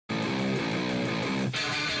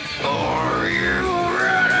Are you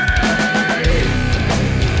ready?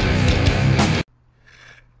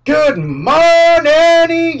 Good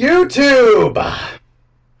morning, YouTube!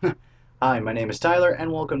 Hi, my name is Tyler,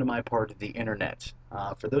 and welcome to my part of the internet.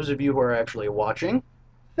 For those of you who are actually watching,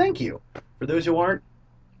 thank you. For those who aren't,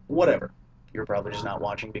 whatever. You're probably just not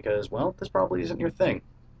watching because, well, this probably isn't your thing.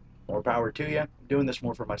 More power to you. I'm doing this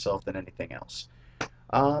more for myself than anything else.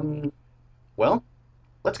 Well,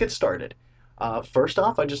 let's get started. First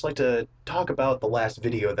off, I'd just like to talk about the last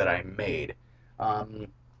video that I made. Yeah,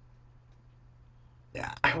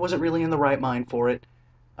 I wasn't really in the right mind for it.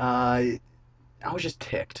 I was just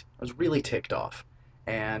ticked. I was really ticked off.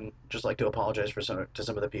 And just like to apologize to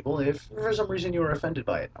some of the people if for some reason you were offended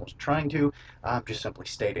by it. I wasn't trying to, I'm just simply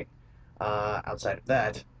stating. Outside of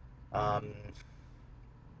that,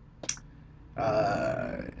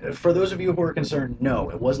 for those of you who are concerned,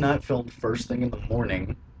 no, it was not filmed first thing in the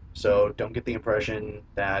morning, so don't get the impression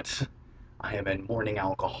that I am a morning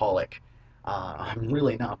alcoholic. I'm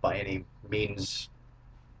really not by any means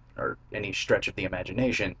or any stretch of the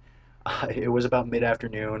imagination. It was about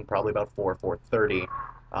mid-afternoon, probably about 4:30,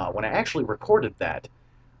 when I actually recorded that.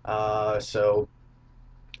 So,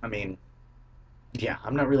 I mean, yeah,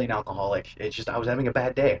 I'm not really an alcoholic. It's just I was having a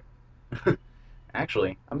bad day.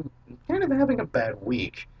 Actually, I'm kind of having a bad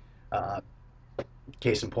week. Uh,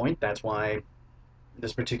 Case in point, that's why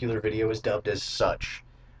this particular video is dubbed as such.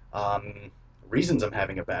 Reasons I'm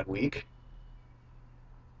having a bad week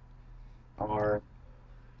are,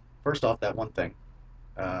 first off, that one thing,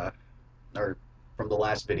 or from the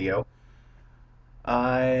last video,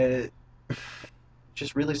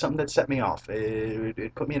 just really something that set me off.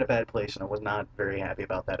 It put me in a bad place, and I was not very happy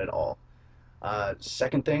about that at all.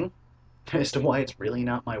 Second thing, as to why it's really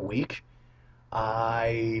not my week,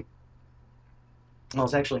 well,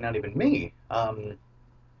 it's actually not even me.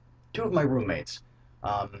 Two of my roommates.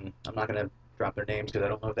 I'm not going to drop their names because I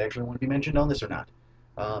don't know if they actually want to be mentioned on this or not.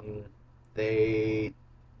 They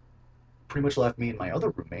pretty much left me and my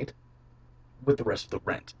other roommate with the rest of the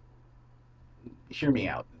rent. Hear me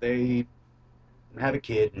out. They have a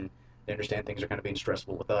kid and they understand things are kind of being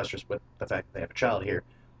stressful with us just with the fact that they have a child here.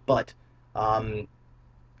 But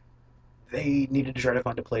they needed to try to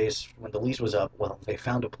find a place when the lease was up. Well, they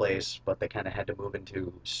found a place, but they kind of had to move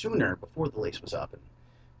into sooner before the lease was up. And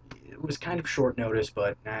it was kind of short notice,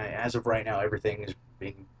 but as of right now, everything is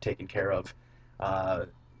being taken care of.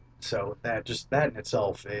 So that in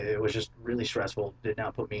itself, it was just really stressful. Did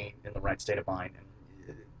not put me in the right state of mind,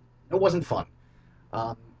 and it wasn't fun.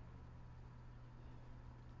 Um,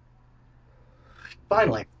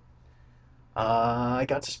 Finally, I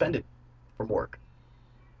got suspended from work.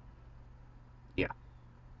 Yeah,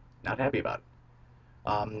 not happy about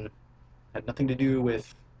it. Had nothing to do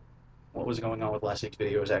with what was going on with last week's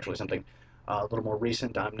video. It was actually something a little more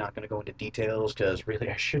recent. I'm not going to go into details because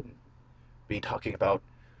really I shouldn't be talking about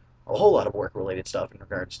a whole lot of work-related stuff in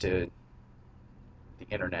regards to the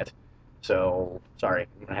internet. So, sorry,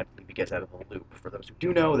 I'm going to have to leave you guys out of the loop. For those who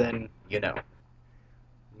do know, then you know.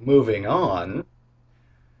 Moving on,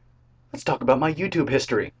 let's talk about my YouTube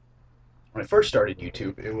history. When I first started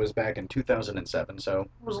YouTube, it was back in 2007, so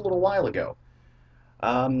it was a little while ago.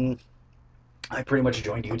 I pretty much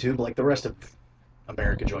joined YouTube like the rest of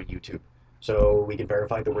America joined YouTube. So we can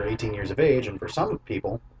verify that we're 18 years of age, and for some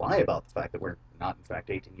people, lie about the fact that we're not, in fact,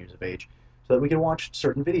 18 years of age, so that we can watch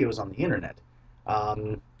certain videos on the internet.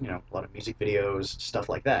 You know, a lot of music videos, stuff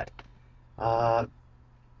like that.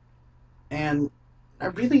 And I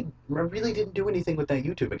really didn't do anything with that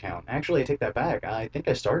YouTube account. Actually, I take that back. I think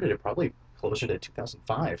I started it probably closer to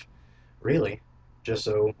 2005, really. Just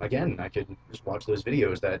so, again, I could just watch those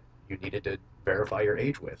videos that you needed to verify your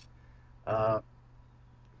age with. Uh,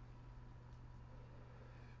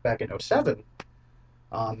 Back in '07,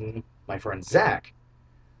 my friend Zach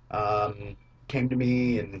came to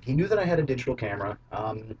me and he knew that I had a digital camera.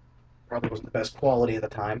 Probably wasn't the best quality at the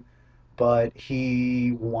time, but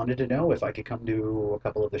he wanted to know if I could come to a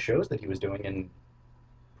couple of the shows that he was doing and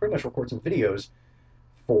pretty much record some videos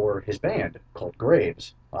for his band called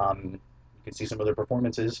Graves. You can see some of their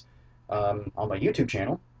performances on my YouTube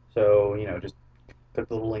channel. So, you know, just click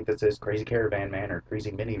the little link that says Crazy Caravan Man or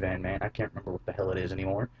Crazy Minivan Man. I can't remember what the hell it is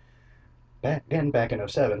anymore. Back in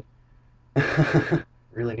 '07.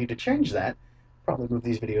 Really need to change that. Probably move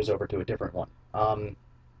these videos over to a different one.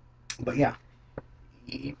 But yeah,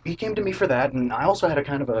 he came to me for that, and I also had a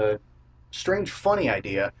kind of a strange, funny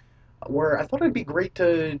idea where I thought it'd be great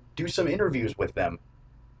to do some interviews with them.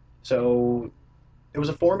 So it was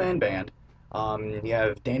a four-man band. You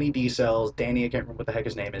have Danny D Cells, Danny, I can't remember what the heck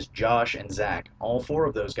his name is, Josh, and Zach. All four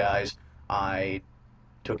of those guys I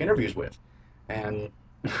took interviews with. And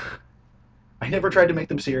I never tried to make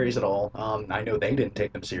them serious at all. I know they didn't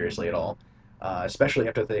take them seriously at all, especially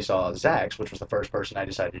after they saw Zach's, which was the first person I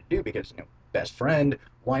decided to do because, best friend,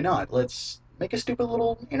 why not? Let's make a stupid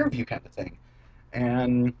little interview kind of thing.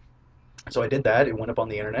 And so I did that. It went up on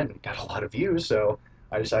the internet and got a lot of views. So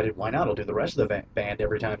I decided, why not? I'll do the rest of the band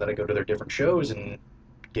every time that I go to their different shows and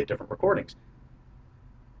get different recordings.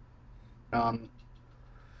 Um,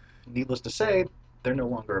 Needless to say, they're no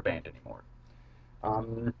longer a band anymore.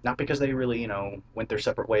 Not because they really, went their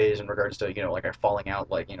separate ways in regards to, like a falling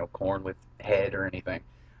out, like, Korn with Head or anything.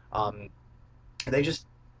 Um, they just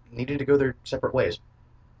needed to go their separate ways.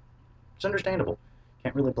 It's understandable.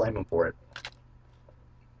 Can't really blame them for it.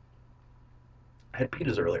 I had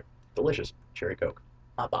pitas earlier. Delicious. Cherry Coke.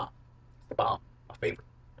 My bomb. It's the bomb. My favorite.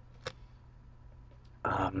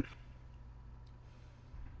 Um,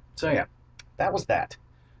 so yeah, that was that.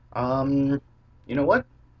 You know what?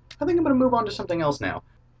 I think I'm going to move on to something else now.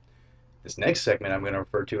 This next segment I'm going to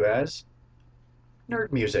refer to as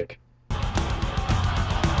nerd music.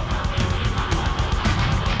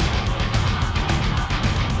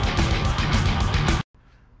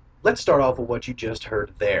 Let's start off with what you just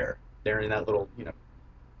heard there, in that little,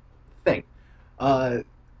 thing. Uh,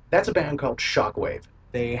 that's a band called Shockwave.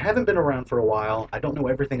 They haven't been around for a while. I don't know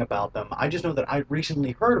everything about them. I just know that I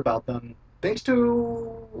recently heard about them thanks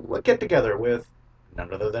to a get together with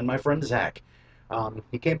none other than my friend Zach.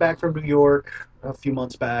 He came back from New York a few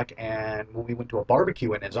months back, and when we went to a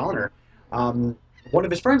barbecue in his honor, um, one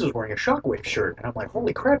of his friends was wearing a Shockwave shirt, and I'm like,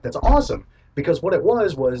 holy crap, that's awesome! Because what it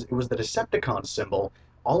was it was the Decepticon symbol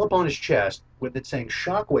all up on his chest with it saying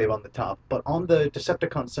Shockwave on the top, but on the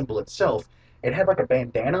Decepticon symbol itself, it had like a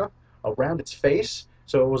bandana around its face,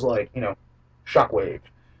 so it was like, Shockwave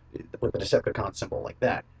with the Decepticon symbol like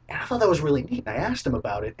that. And I thought that was really neat, and I asked him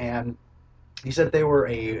about it, and he said they were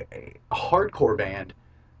a hardcore band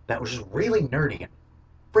that was just really nerdy and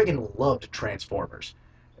friggin' loved Transformers,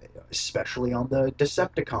 especially on the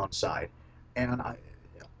Decepticon side. And I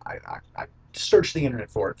searched the internet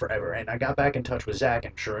for it forever, and I got back in touch with Zach,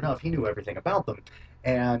 and sure enough, he knew everything about them.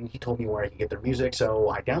 And he told me where I could get their music, so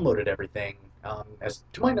I downloaded everything. As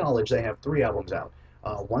to my knowledge, they have 3 albums out.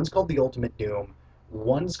 One's called The Ultimate Doom,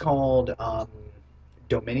 one's called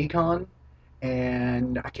Dominicon,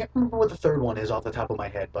 and I can't remember what the third one is off the top of my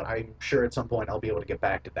head, but I'm sure at some point I'll be able to get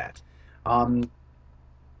back to that. Um,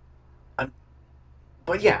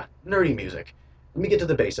 but yeah, nerdy music. Let me get to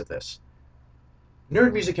the base of this.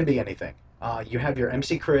 Nerd music can be anything. You have your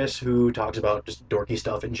MC Chris, who talks about just dorky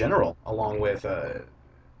stuff in general, along with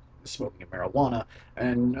smoking of marijuana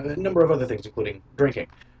and a number of other things, including drinking,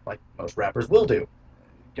 like most rappers will do.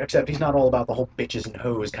 Except he's not all about the whole bitches and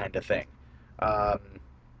hoes kind of thing. Um,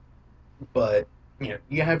 but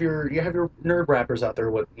you have your nerd rappers out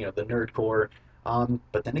there with the nerdcore.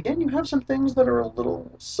 But then again, you have some things that are a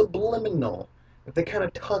little subliminal that they kind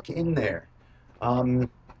of tuck in there. Um,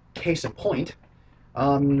 Case in point,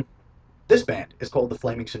 um, this band is called the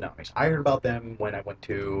Flaming Tsunamis. I heard about them when I went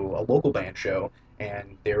to a local band show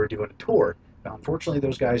and they were doing a tour. Now, unfortunately,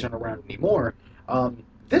 those guys aren't around anymore.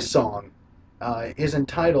 This song is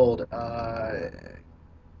entitled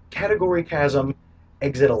Category Chasm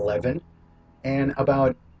Exit 11, and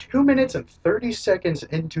about 2 minutes and 30 seconds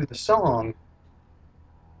into the song,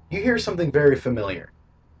 you hear something very familiar.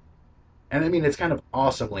 And I mean, it's kind of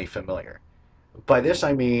awesomely familiar. By this,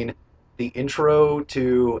 I mean the intro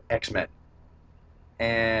to X-Men.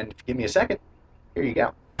 And if you give me a second, here you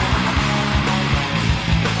go.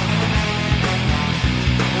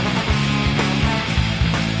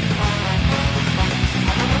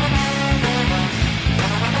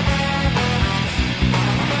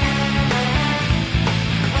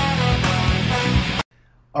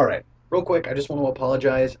 Alright, real quick, I just want to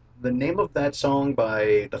apologize. The name of that song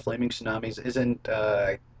by the Flaming Tsunamis isn't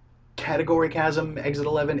Category Chasm Exit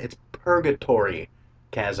 11, it's Purgatory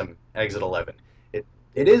Chasm Exit 11.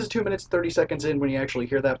 It is 2 minutes 30 seconds in when you actually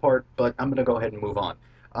hear that part, but I'm going to go ahead and move on.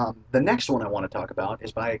 The next one I want to talk about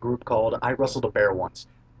is by a group called I Wrestled a Bear Once.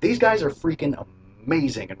 These guys are freaking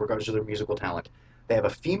amazing in regards to their musical talent. They have a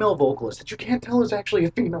female vocalist that you can't tell is actually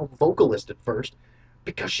a female vocalist at first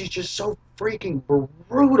because she's just so freaking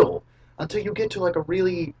brutal until you get to like a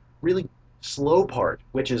really, really slow part,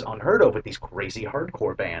 which is unheard of with these crazy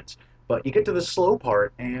hardcore bands. But you get to the slow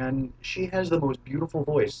part, and she has the most beautiful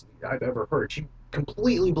voice I've ever heard. She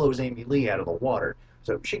completely blows Amy Lee out of the water.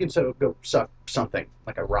 So she can go suck something,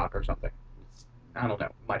 like a rock or something. I don't know.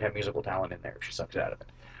 Might have musical talent in there if she sucks out of it.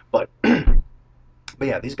 But, but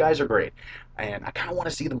yeah, these guys are great. And I kind of want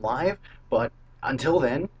to see them live, but until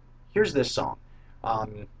then, here's this song.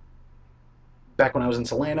 Um, Back when I was in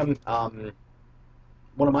Solanum,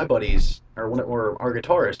 one of my buddies, or our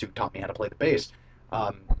guitarist who taught me how to play the bass,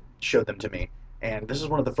 um, showed them to me. And this is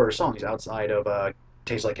one of the first songs outside of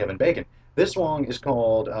Tastes Like Kevin Bacon. This song is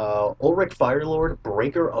called Ulrich Firelord,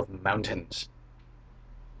 Breaker of Mountains.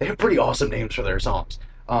 They have pretty awesome names for their songs.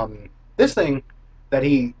 This thing that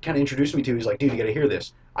he kind of introduced me to, he's like, dude, you got to hear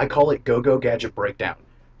this. I call it Go Go Gadget Breakdown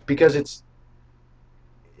because it's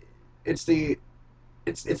the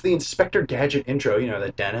it's the Inspector Gadget intro, you know,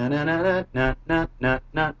 the da na na na na na na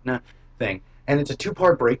na na thing, and it's a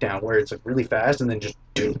two-part breakdown where it's like really fast and then just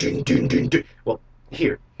dun dun dun dun dun. Well,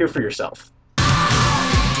 hear for yourself.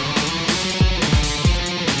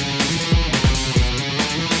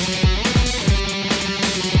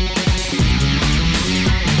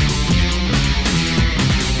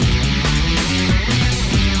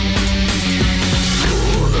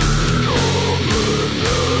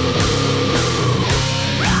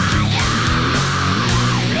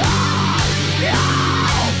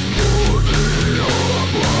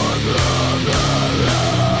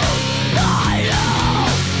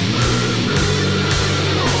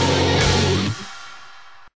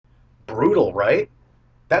 Brutal, right?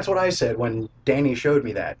 That's what I said when Danny showed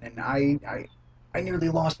me that, and I nearly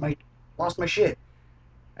lost my shit,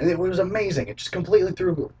 and it was amazing. It just completely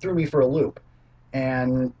threw me for a loop,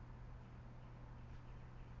 and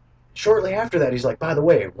shortly after that, he's like, "By the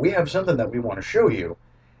way, we have something that we want to show you,"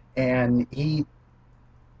 and he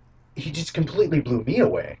just completely blew me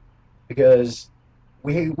away because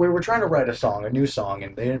we were trying to write a song, a new song,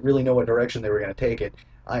 and they didn't really know what direction they were going to take it.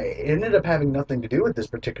 It ended up having nothing to do with this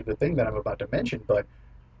particular thing that I'm about to mention, but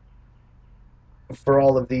for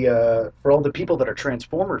all the people that are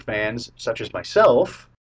Transformer fans, such as myself,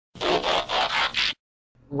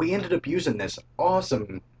 we ended up using this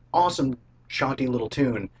awesome, jaunty little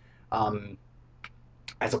tune um,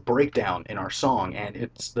 as a breakdown in our song, and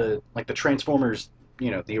it's the Transformers,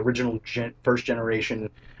 you know, the original first generation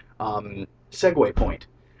segue point.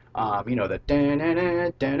 You know, the da na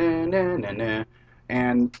na da na na na na,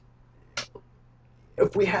 and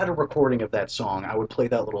if we had a recording of that song, I would play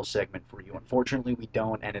that little segment for you. Unfortunately, we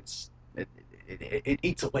don't, and it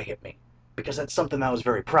eats away at me because that's something that I was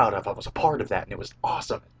very proud of. I was a part of that, and it was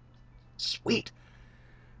awesome, sweet.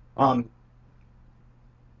 Um,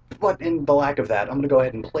 but in the lack of that, I'm gonna go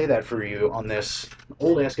ahead and play that for you on this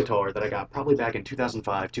old ass guitar that I got probably back in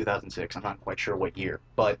 2005, 2006. I'm not quite sure what year,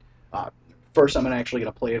 but uh, first I'm actually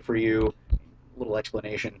gonna play it for you, a little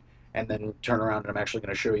explanation, and then turn around and I'm actually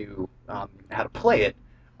going to show you how to play it.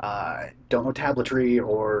 Don't know tablatry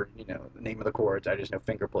or the name of the chords. I just know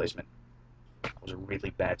finger placement. I was a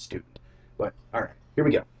really bad student. But all right, here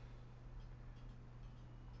we go.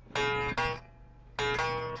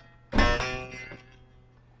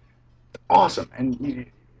 Awesome, and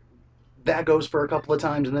that goes for a couple of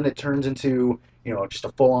times, and then it turns into just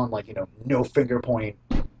a full-on no finger point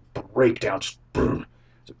breakdown. Just boom.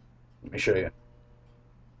 So, let me show you.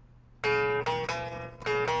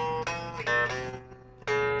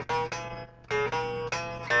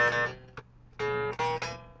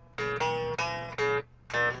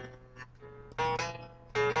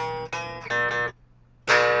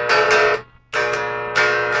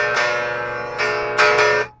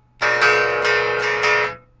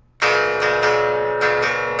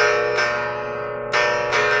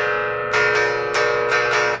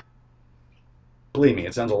 Believe me,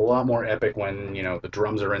 it sounds a lot more epic when, the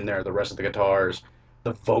drums are in there, the rest of the guitars,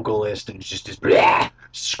 the vocalist, and just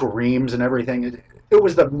screams and everything. It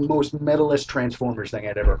was the most metalist Transformers thing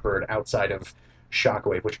I'd ever heard outside of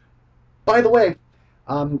Shockwave, which, by the way,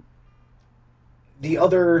 um, the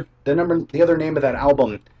other name of that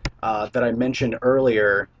album that I mentioned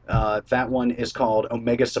earlier, that one is called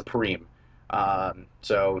Omega Supreme.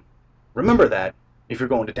 So remember that if you're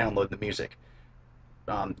going to download the music.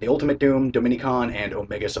 The Ultimate Doom, Dominicon, and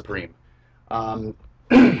Omega Supreme. Um,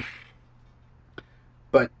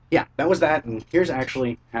 but yeah, that was that, and here's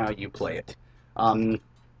actually how you play it.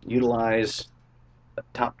 Utilize the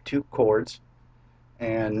top two chords,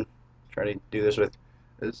 and try to do this with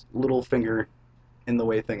as little finger in the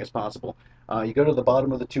way thing as possible. You go to the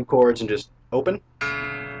bottom of the two chords and just open.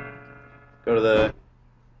 Go to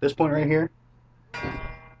this point right here,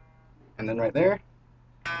 and then right there,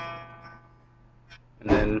 and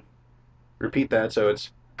then repeat that so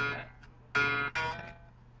it's.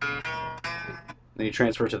 Then you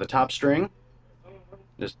transfer to the top string,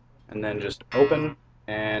 and then just open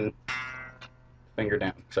and finger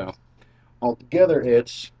down. So altogether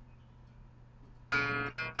it's.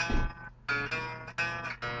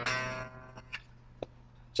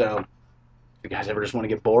 So if you guys ever just want to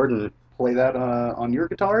get bored and play that on your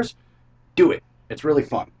guitars, do it. It's really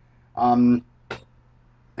fun.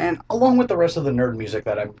 And along with the rest of the nerd music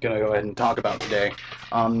that I'm going to go ahead and talk about today,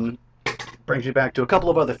 um, brings me back to a couple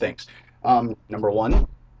of other things. Number one,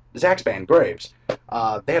 Zach's band, Graves.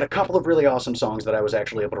 They had a couple of really awesome songs that I was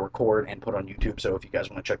actually able to record and put on YouTube, so if you guys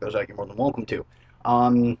want to check those out, you're more than welcome to.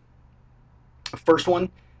 First one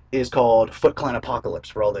is called Foot Clan Apocalypse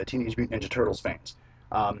for all the Teenage Mutant Ninja Turtles fans.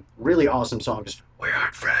 Really awesome song, just, we aren't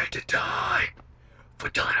afraid to die,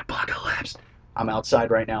 Foot Clan Apocalypse. I'm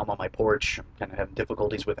outside right now, I'm on my porch, I'm kind of having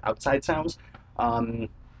difficulties with outside sounds,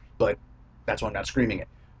 but that's why I'm not screaming it.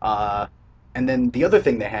 And then the other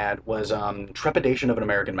thing they had was Trepidation of an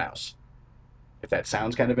American Mouse. If that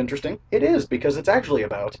sounds kind of interesting, it is, because it's actually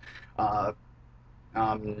about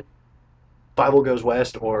um, Fievel Goes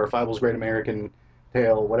West or Fievel's Great American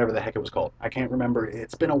Tale, whatever the heck it was called. I can't remember.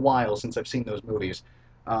 It's been a while since I've seen those movies.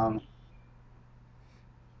 Um,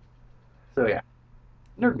 so yeah,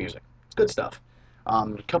 nerd music. It's good stuff.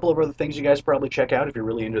 A couple of other things you guys probably check out if you're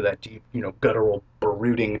really into that deep, guttural,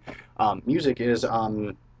 brooding music is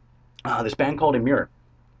this band called Emmure.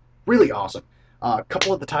 Really awesome. A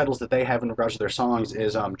couple of the titles that they have in regards to their songs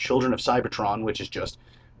is Children of Cybertron, which is just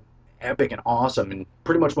epic and awesome, and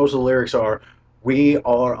pretty much most of the lyrics are, we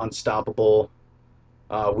are unstoppable,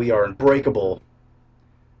 we are unbreakable.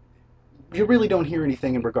 You really don't hear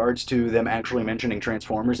anything in regards to them actually mentioning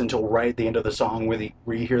Transformers until right at the end of the song where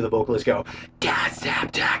you hear the vocalist go,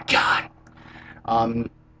 Decepticon!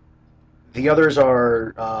 The others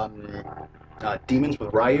are Demons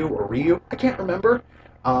with Ryu or Ryu, I can't remember.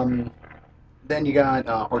 Then you got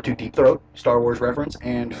R2 Deep Throat, Star Wars reference,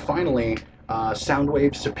 and finally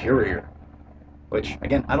Soundwave Superior, which,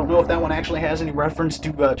 again, I don't know if that one actually has any reference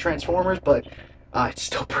to Transformers, but it's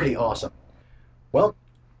still pretty awesome. Well,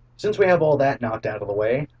 since we have all that knocked out of the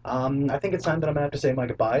way, I think it's time that I'm going to have to say my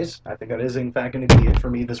goodbyes. I think that is, in fact, going to be it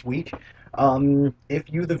for me this week.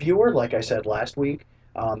 If you, the viewer, like I said last week,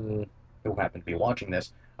 who happen to be watching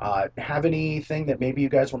this, have anything that maybe you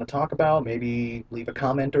guys want to talk about, maybe leave a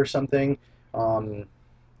comment or something in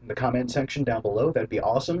the comment section down below, that'd be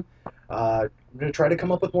awesome. I'm going to try to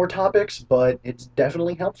come up with more topics, but it's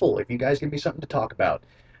definitely helpful if you guys give me something to talk about.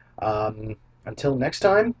 Until next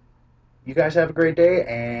time, you guys have a great day,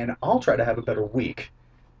 and I'll try to have a better week.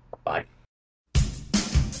 Bye.